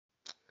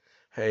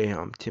Hey,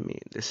 I'm Timmy.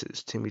 This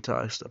is Timmy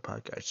Talks, the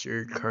podcast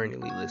you're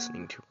currently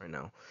listening to right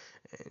now.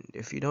 And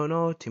if you don't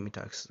know, Timmy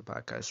Talks is the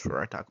podcast where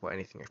I talk about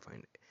anything I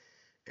find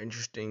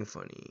interesting,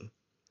 funny,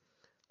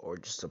 or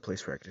just a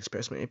place where I can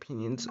express my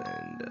opinions.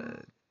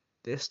 And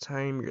this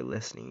time you're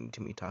listening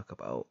to me talk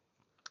about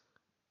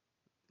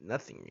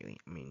nothing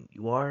really.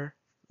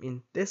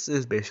 This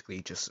is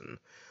basically just an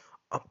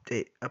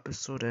update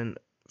episode, and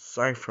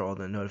sorry for all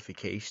the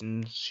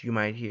notifications you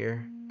might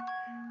hear.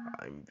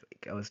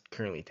 I was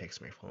currently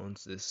texting my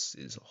phones. This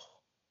is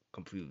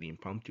completely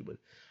impromptu, but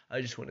I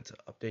just wanted to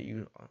update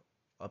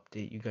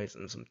you guys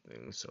on some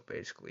things. So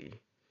basically,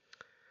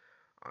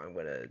 I'm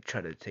gonna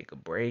try to take a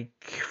break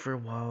for a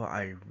while.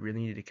 I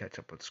really need to catch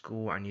up with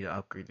school. I need to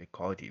upgrade the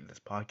quality of this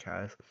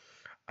podcast.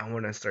 I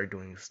want to start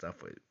doing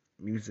stuff with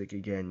music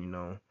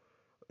again.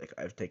 Like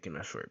I've taken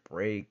a short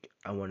break.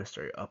 I want to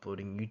start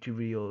uploading YouTube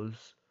videos.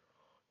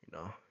 You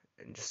know,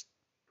 and just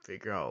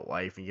figure out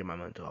life and get my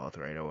mental health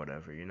right or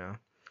whatever. And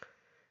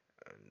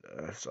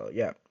so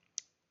yeah,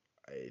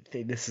 I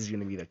think this is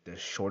gonna be like the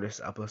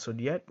shortest episode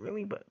yet,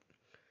 really, but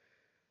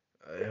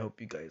I hope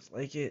you guys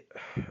like it.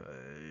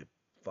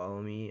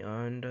 Follow me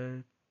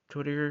on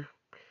Twitter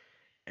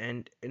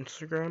and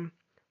Instagram.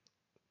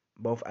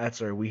 Both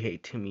ads are We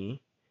Hate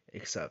Timmy,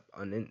 except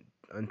on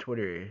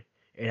Twitter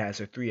it has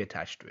a 3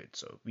 attached to it,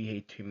 so We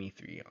Hate Timmy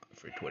 3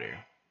 for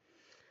Twitter.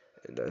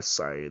 And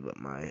sorry that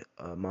my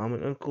mom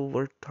and uncle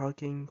were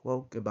talking.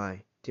 Well,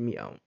 goodbye. Timmy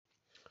out.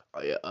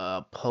 Oh,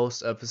 yeah,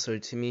 post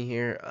episode to me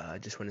here. I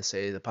just want to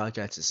say the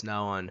podcast is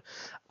now on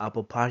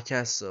Apple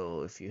Podcasts.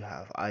 So if you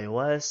have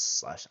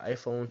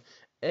iOS/iPhone,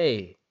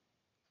 hey,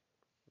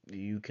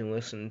 you can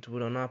listen to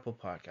it on Apple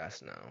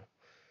Podcasts now.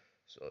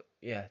 So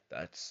yeah,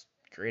 that's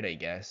great, I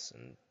guess.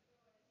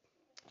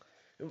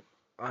 And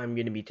I'm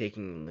gonna be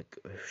taking like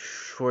a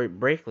short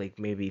break, like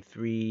maybe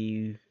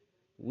 3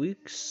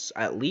 weeks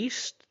at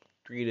least,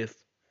 2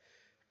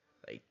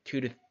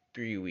 to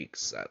 3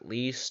 weeks at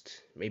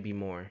least, maybe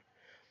more.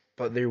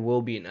 But there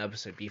will be an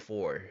episode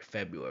before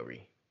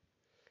February.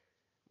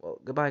 Well,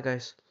 goodbye,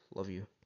 guys. Love you.